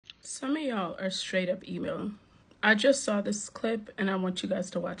Some of y'all are straight up emo. I just saw this clip and I want you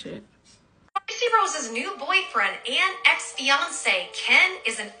guys to watch it. Gypsy Rose's new boyfriend and ex-fiance, Ken,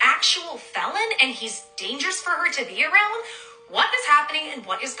 is an actual felon and he's dangerous for her to be around. What is happening and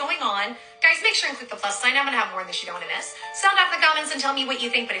what is going on? Guys, make sure and click the plus sign. I'm going to have more in this you don't want to miss. Sound off in the comments and tell me what you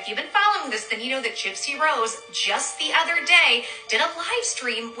think. But if you've been following this, then you know that Gypsy Rose, just the other day, did a live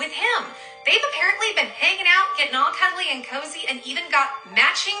stream with him. They've apparently been hanging out, getting all cuddly and cozy, and even got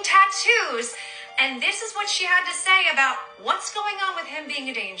matching tattoos. And this is what she had to say about what's going on with him being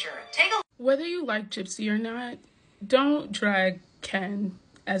a danger. Take a Whether you like Gypsy or not, don't drag Ken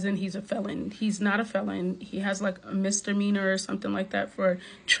as in he's a felon. He's not a felon. He has like a misdemeanor or something like that for a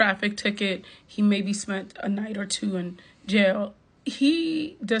traffic ticket. He maybe spent a night or two in jail.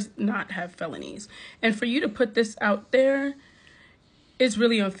 He does not have felonies. And for you to put this out there is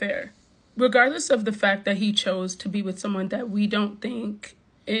really unfair. Regardless of the fact that he chose to be with someone that we don't think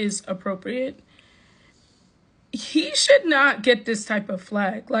is appropriate, he should not get this type of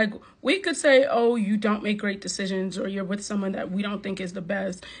flag. Like, we could say, oh, you don't make great decisions or you're with someone that we don't think is the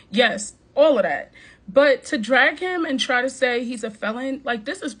best. Yes, all of that. But to drag him and try to say he's a felon, like,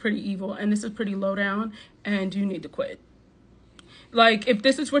 this is pretty evil and this is pretty low down and you need to quit. Like, if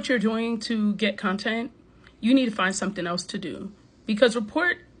this is what you're doing to get content, you need to find something else to do. Because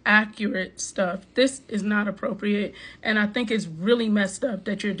report accurate stuff. This is not appropriate. And I think it's really messed up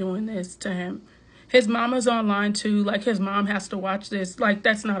that you're doing this to him. His mama's online too. Like, his mom has to watch this. Like,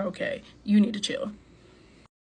 that's not okay. You need to chill.